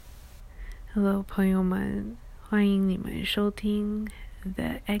Hello， 朋友们，欢迎你们收听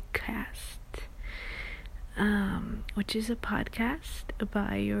The Eggcast, which is a podcast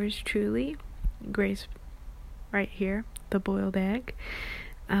by yours truly, Grace, right here, the boiled egg.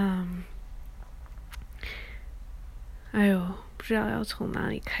 不知道要从哪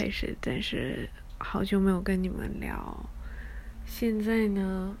里开始，但是好久没有跟你们聊。现在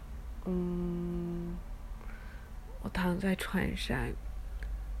呢，我躺在船上，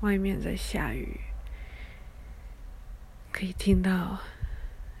外面在下雨，可以听到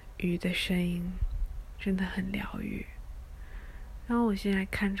雨的声音，真的很疗愈。然后我现在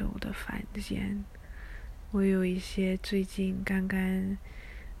看着我的房间，我有一些最近刚刚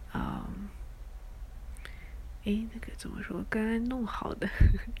那个怎么说？刚刚弄好的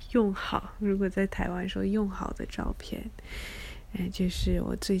用好，如果在台湾说用好的照片，就是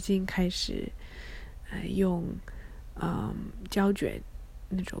我最近开始用胶卷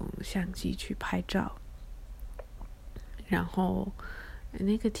那种相机去拍照，然后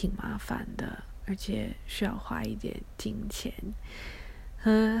那个挺麻烦的，而且需要花一点金钱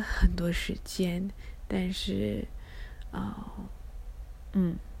和很多时间，但是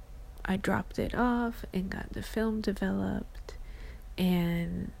I dropped it off and got the film developed,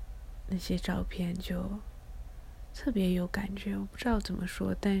 and 那些照片就特别有感觉，我不知道怎么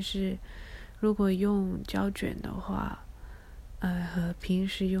说，但是如果用胶卷的话，和平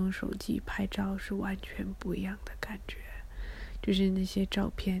时用手机拍照是完全不一样的感觉，就是那些照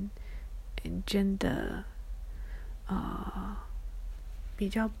片真的比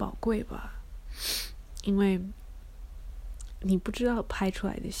较宝贵吧，因为你不知道拍出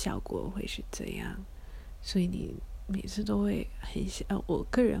来的效果会是怎样，所以你每次都会我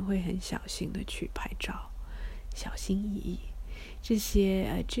个人会很小心的去拍照，小心翼翼。这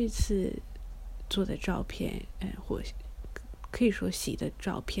次做的照片，或可以说洗的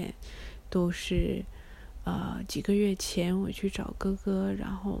照片，都是几个月前我去找哥哥，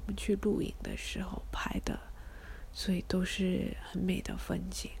然后我们去露营的时候拍的，所以都是很美的风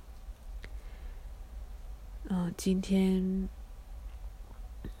景。今天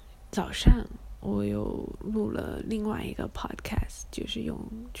早上我有录了另外一个 podcast， 就是用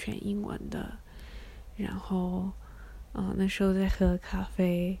全英文的，然后那时候在喝咖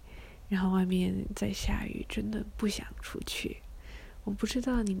啡，然后外面在下雨，真的不想出去。我不知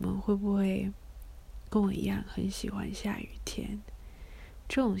道你们会不会跟我一样很喜欢下雨天，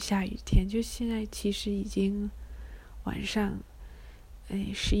这种下雨天就现在其实已经晚上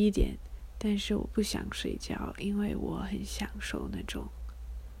11点，但是我不想睡觉，因为我很享受这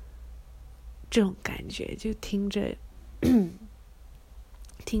种感觉，就听着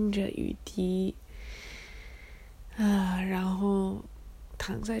雨滴然后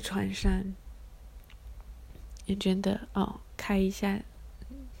躺在船上，也真的开一下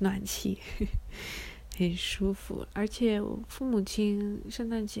暖气很舒服。而且我父母亲圣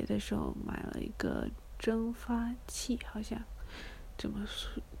诞节的时候买了一个蒸发器，好像这么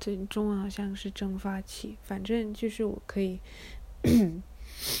说，这中文好像是蒸发器，反正就是我可以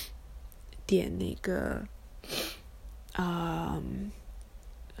点那个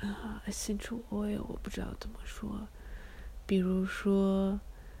essential oil， 我不知道怎么说，比如说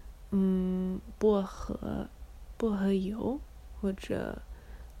薄荷油，或者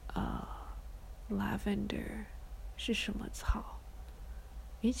lavender 是什么草？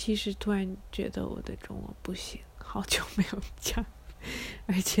其实突然觉得我的中文不行，好久没有讲，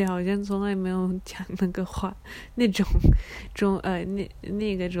而且好像从来没有讲那个话，那种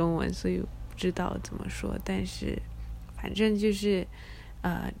那个中文，所以不知道怎么说。但是反正就是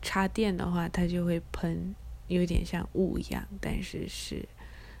插电的话，它就会喷，有点像雾一样，但是是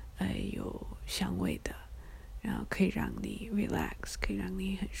有香味的，然后可以让你 relax， 可以让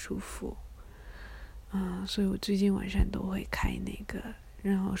你很舒服。所以我最近晚上都会开那个，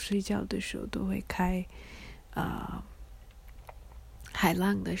然后睡觉的时候都会开海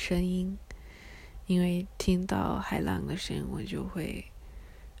浪的声音，因为听到海浪的声音，我就会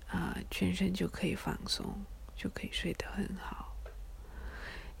全身就可以放松，就可以睡得很好。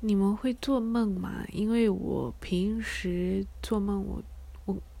你们会做梦吗？因为我平时做梦，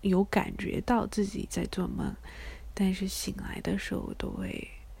我有感觉到自己在做梦，但是醒来的时候我都会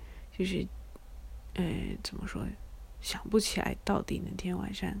就是怎么说，想不起来到底那天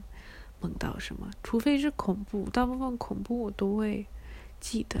晚上梦到什么，除非是恐怖，大部分恐怖我都会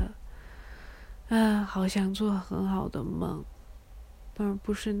记得。好想做很好的梦，当然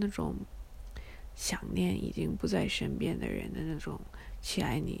不是那种想念已经不在身边的人的那种起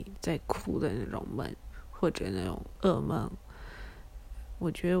来你在哭的那种梦，或者那种噩梦。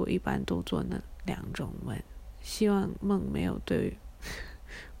我觉得我一般都做那2种梦，希望梦没有对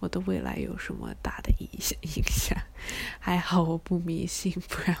我的未来有什么大的影响。还好我不迷信，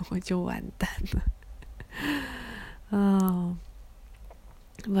不然我就完蛋了。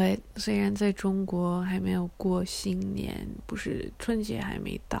虽然在中国还没有过新年，不是春节还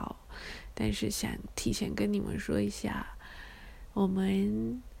没到，但是想提前跟你们说一下，我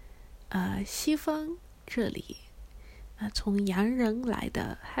们西方这里从洋人来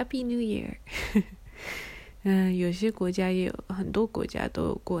的 Happy New Year 有些国家也有，很多国家都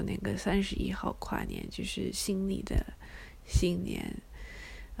有过那个31号跨年，就是新历的新年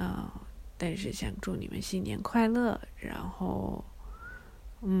但是想祝你们新年快乐，然后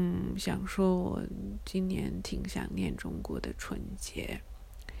想说我今年挺想念中国的春节。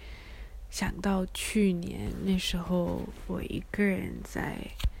想到去年那时候我一个人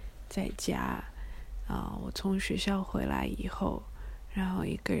在家我从学校回来以后，然后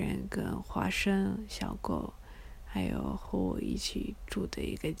一个人跟花生、小狗还有和我一起住的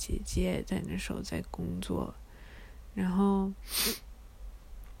一个姐姐在那时候在工作，然后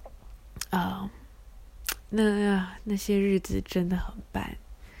那些日子真的很棒，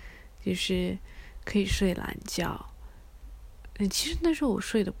就是可以睡懒觉。其实那时候我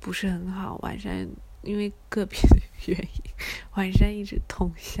睡得不是很好，晚上因为个别的原因，晚上一直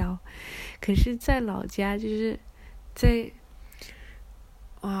通宵。可是在老家，就是在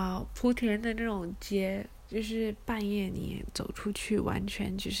莆田的那种街，就是半夜你走出去，完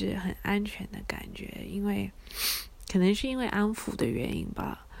全就是很安全的感觉。因为可能是因为安抚的原因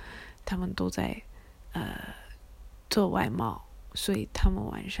吧，他们都在做外贸，所以他们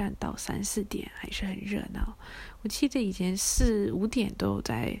晚上到3、4点还是很热闹。我记得以前4、5点都有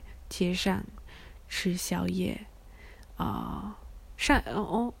在街上吃宵夜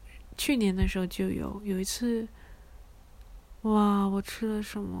去年的时候就有一次，我吃了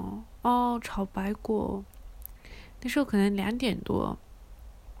什么炒白果，那时候可能2点多，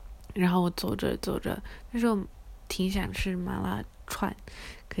然后我走着那时候挺想吃麻辣串，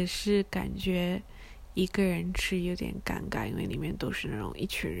可是感觉一个人吃有点尴尬，因为里面都是那种一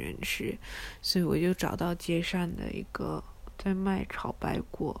群人吃，所以我就找到街上的一个在卖炒白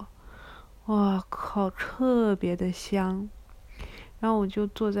果，哇靠，特别的香。然后我就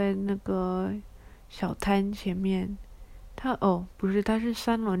坐在那个小摊前面，它是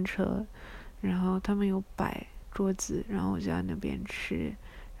3轮车，然后他们有摆桌子，然后我就在那边吃，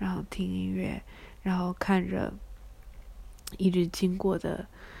然后听音乐，然后看着一直经过的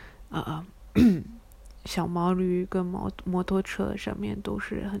小毛驴跟摩托车上面都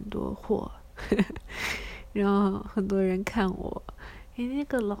是很多货然后很多人看我，那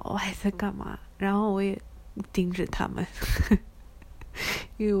个老外在干嘛？然后我也盯着他们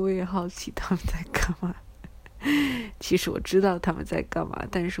因为我也好奇他们在干嘛。其实我知道他们在干嘛，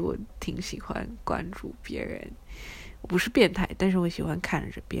但是我挺喜欢关注别人。我不是变态，但是我喜欢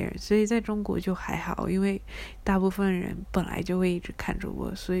看着别人，所以在中国就还好，因为大部分人本来就会一直看着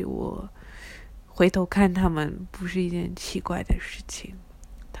我，所以我回头看他们不是一件奇怪的事情，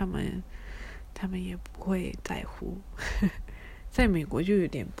他们也不会在乎在美国就有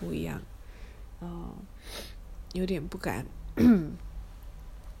点不一样有点不敢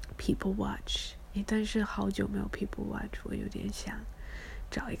people watch， 但是好久没有 people watch， 我有点想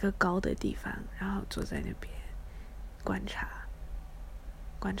找一个高的地方，然后坐在那边观察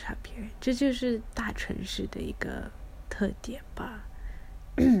别人，这就是大城市的一个特点吧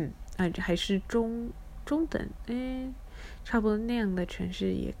还是中等差不多那样的城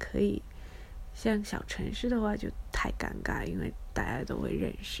市也可以。像小城市的话就太尴尬，因为大家都会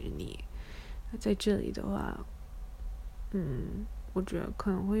认识你。在这里的话我觉得可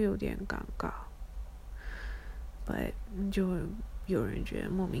能会有点尴尬，but 就会有人觉得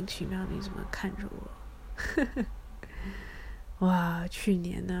莫名其妙，你怎么看着我去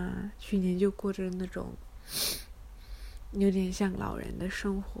年就过着那种有点像老人的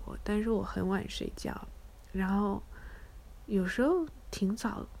生活，但是我很晚睡觉，然后有时候挺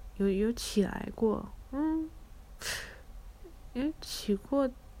早有起来过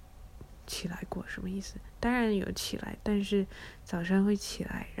起来过什么意思？当然有起来，但是早上会起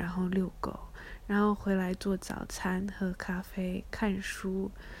来，然后遛狗，然后回来做早餐、喝咖啡、看书，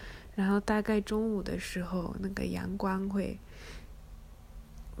然后大概中午的时候，那个阳光会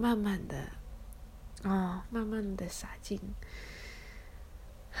慢慢的洒进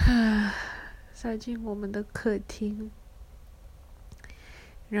我们的客厅，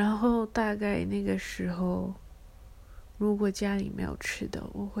然后大概那个时候，如果家里没有吃的，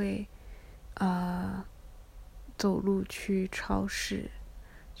我会走路去超市，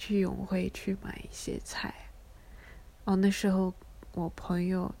去永辉去买一些菜。那时候我朋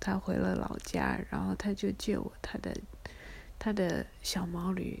友他回了老家，然后他就借我他的他的小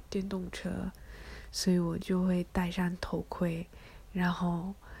毛驴电动车，所以我就会戴上头盔，然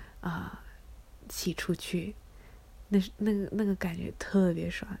后骑出去，那个感觉特别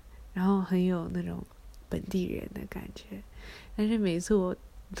爽，然后很有那种本地人的感觉。但是每次我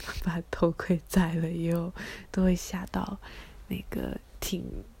把头盔摘了以后，都会吓到那个停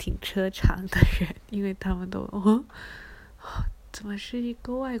车场的人，因为他们都怎么是一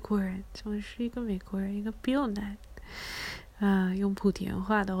个外国人，怎么是一个美国人，一个比我难用莆田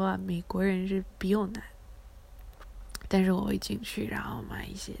话的话，美国人是比我难。但是我会进去，然后买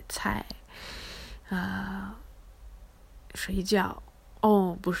一些菜水饺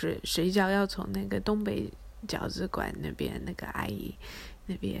不是水饺，要从那个东北饺子馆那边那个阿姨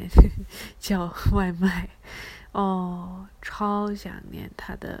那边叫外卖超想念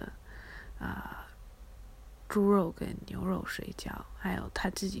她的猪肉跟牛肉水饺，还有她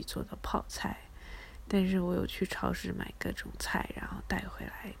自己做的泡菜。但是我有去超市买各种菜，然后带回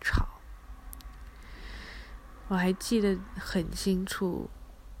来炒。我还记得很清楚，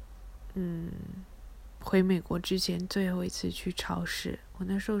回美国之前最后一次去超市，我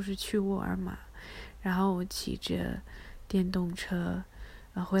那时候是去沃尔玛，然后我骑着电动车，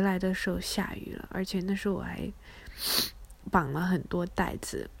回来的时候下雨了，而且那时候我还绑了很多袋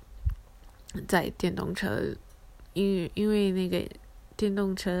子在电动车，因为那个电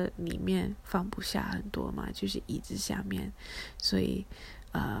动车里面放不下很多嘛，就是椅子下面，所以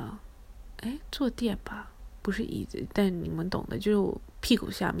坐垫吧，不是椅子，但你们懂的，就是我屁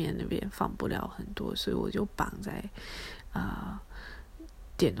股下面那边放不了很多，所以我就绑在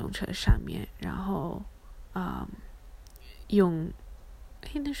电动车上面，然后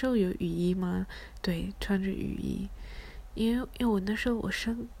那时候有雨衣吗？对，穿着雨衣，因为我那时候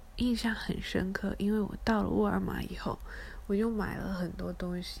印象很深刻，因为我到了沃尔玛以后，我就买了很多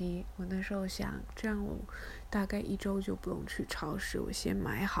东西。我那时候想，这样我大概1周就不用去超市，我先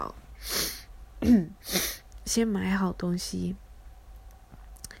买好东西，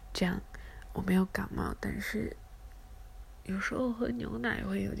这样我没有感冒。但是有时候喝牛奶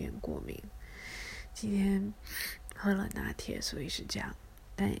会有点过敏，今天喝了拿铁，所以是这样。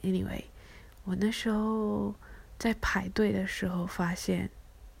但 anyway， 我那时候在排队的时候发现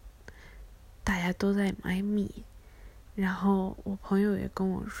大家都在买米，然后我朋友也跟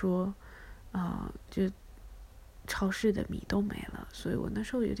我说就超市的米都没了，所以我那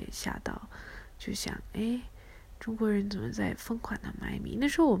时候有点吓到，就想中国人怎么在疯狂的买米。那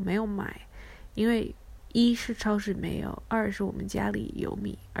时候我没有买，因为一是超市没有，二是我们家里有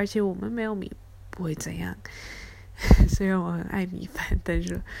米，而且我们没有米不会怎样虽然我很爱米饭，但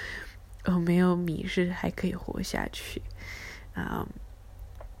是我没有米是还可以活下去。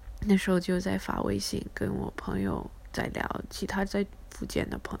那时候就在发微信跟我朋友在聊其他在福建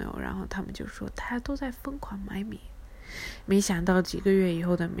的朋友，然后他们就说大家都在疯狂买米，没想到几个月以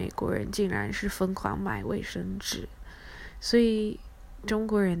后的美国人竟然是疯狂买卫生纸，所以中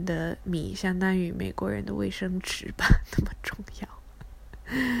国人的米相当于美国人的卫生纸吧，那么重要。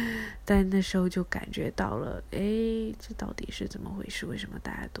但那时候就感觉到了，这到底是怎么回事？为什么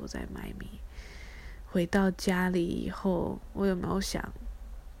大家都在买米？回到家里以后，我有没有想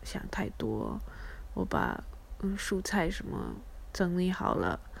太多？我把蔬菜什么整理好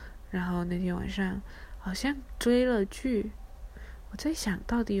了，然后那天晚上好像追了剧，我在想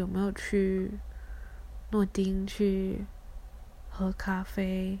到底有没有去诺丁去喝咖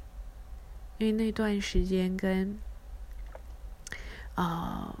啡，因为那段时间跟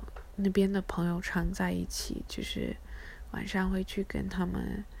那边的朋友常在一起，就是晚上会去跟他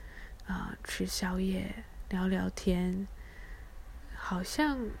们吃宵夜聊聊天，好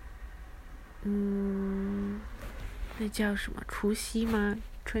像那叫什么除夕吗？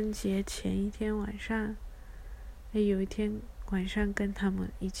春节前一天晚上有一天晚上跟他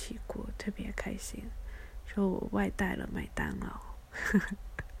们一起过，特别开心，说我外带了麦当劳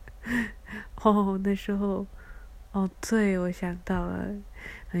那时候对，我想到了，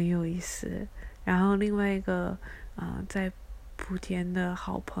很有意思。然后另外一个在莆田的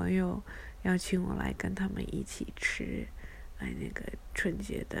好朋友邀请我来跟他们一起吃那个春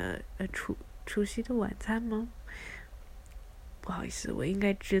节的除夕的晚餐吗？不好意思，我应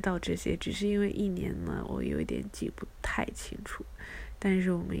该知道这些，只是因为1年了，我有一点记不太清楚。但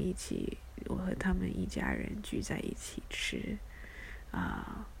是我和他们一家人聚在一起吃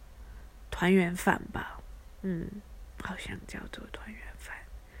团圆饭吧，好像叫做团圆饭。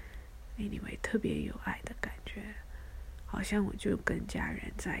Anyway， 特别有爱的感觉，好像我就跟家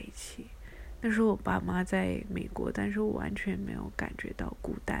人在一起。那时候我爸妈在美国，但是我完全没有感觉到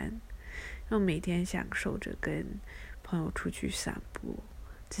孤单，我每天享受着跟朋友出去散步，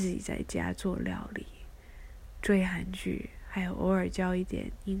自己在家做料理，追韩剧，还有偶尔教一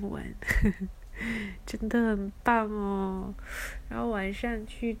点英文，真的很棒哦。然后晚上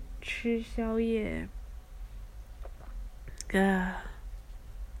去吃宵夜，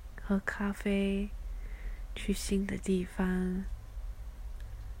喝咖啡，去新的地方，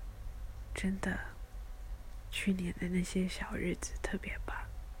真的，去年的那些小日子特别棒。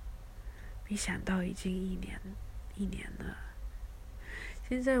没想到已经一年了。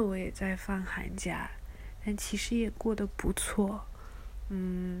现在我也在放寒假，但其实也过得不错。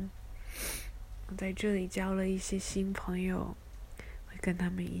我在这里交了一些新朋友，会跟他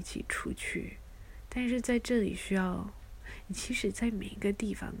们一起出去。但是在这里其实在每一个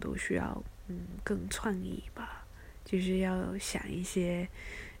地方都需要更创意吧，就是要想一些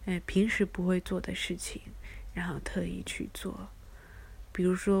平时不会做的事情，然后特意去做。比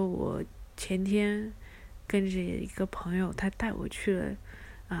如说我前天跟着一个朋友，他带我去了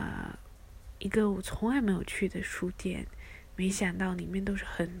一个我从来没有去的书店，没想到里面都是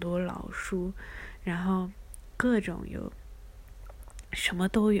很多老书，然后各种有什么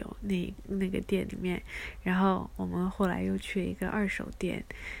都有，那个店里面。然后我们后来又去了一个二手店，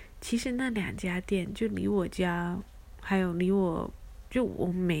其实那2家店就离我家，还有离我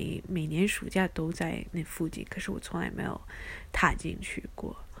每年暑假都在那附近，可是我从来没有踏进去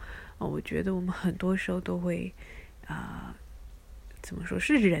过。我觉得我们很多时候都会怎么说，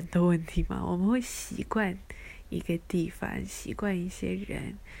是人的问题吗？我们会习惯一个地方，习惯一些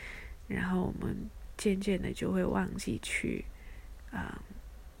人，然后我们渐渐的就会忘记去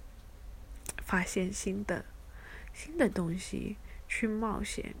发现新的东西，去冒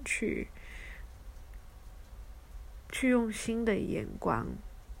险，去用新的眼光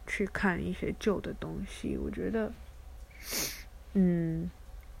去看一些旧的东西。我觉得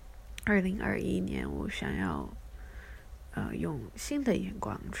2021年我想要用新的眼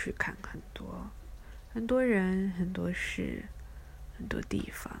光去看很多人、很多事、很多地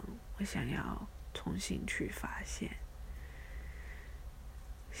方，我想要重新去发现，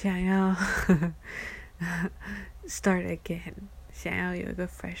想要start again， 想要有一个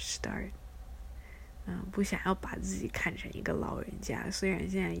fresh start。不想要把自己看成一个老人家，虽然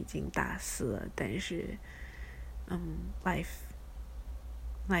现在已经大4了，但是life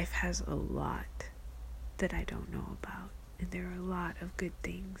has a lot that I don't know about, and there are a lot of good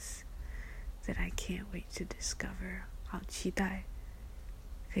things that I can't wait to discover. 好期待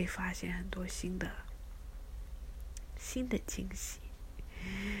可以发现很多新的惊喜，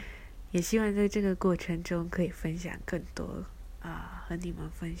也希望在这个过程中可以分享更多和你们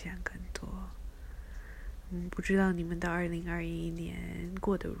分享更多。不知道你们的2021年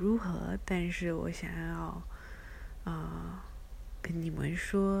过得如何，但是我想要跟你们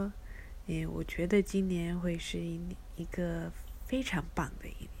说，我觉得今年会是一个非常棒的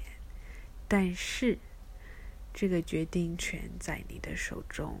一年，但是这个决定权在你的手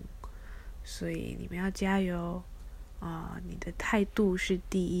中，所以你们要加油你的态度是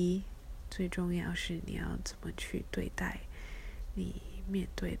第一，最重要是你要怎么去对待你面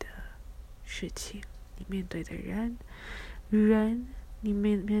对的事情，你面对的人，你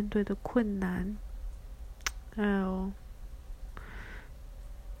面对的困难，还有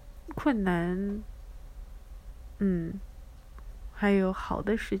还有好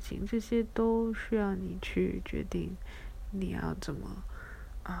的事情，这些都需要你去决定你要怎么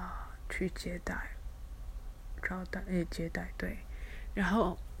去接待对。然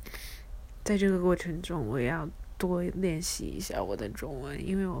后在这个过程中我也要多练习一下我的中文，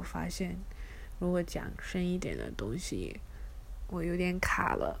因为我发现如果讲深一点的东西我有点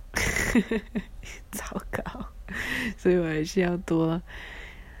卡了糟糕，所以我还是要多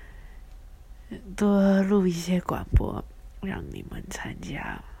录一些广播让你们参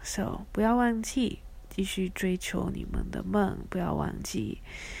加。 So 不要忘记继续追求你们的梦，不要忘记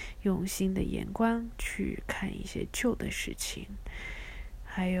用新的眼光去看一些旧的事情，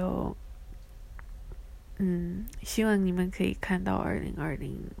还有希望你们可以看到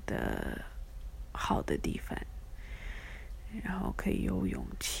2020的好的地方，然后可以有勇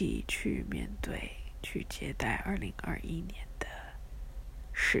气去面对，去接待2021年的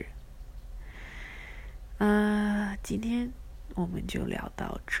事。今天我们就聊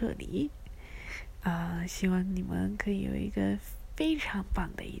到这里希望你们可以有一个非常棒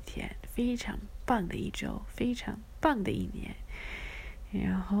的一天，非常棒的一周，非常棒的一年。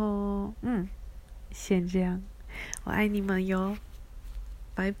然后先这样，我爱你们哟，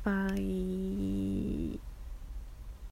拜拜。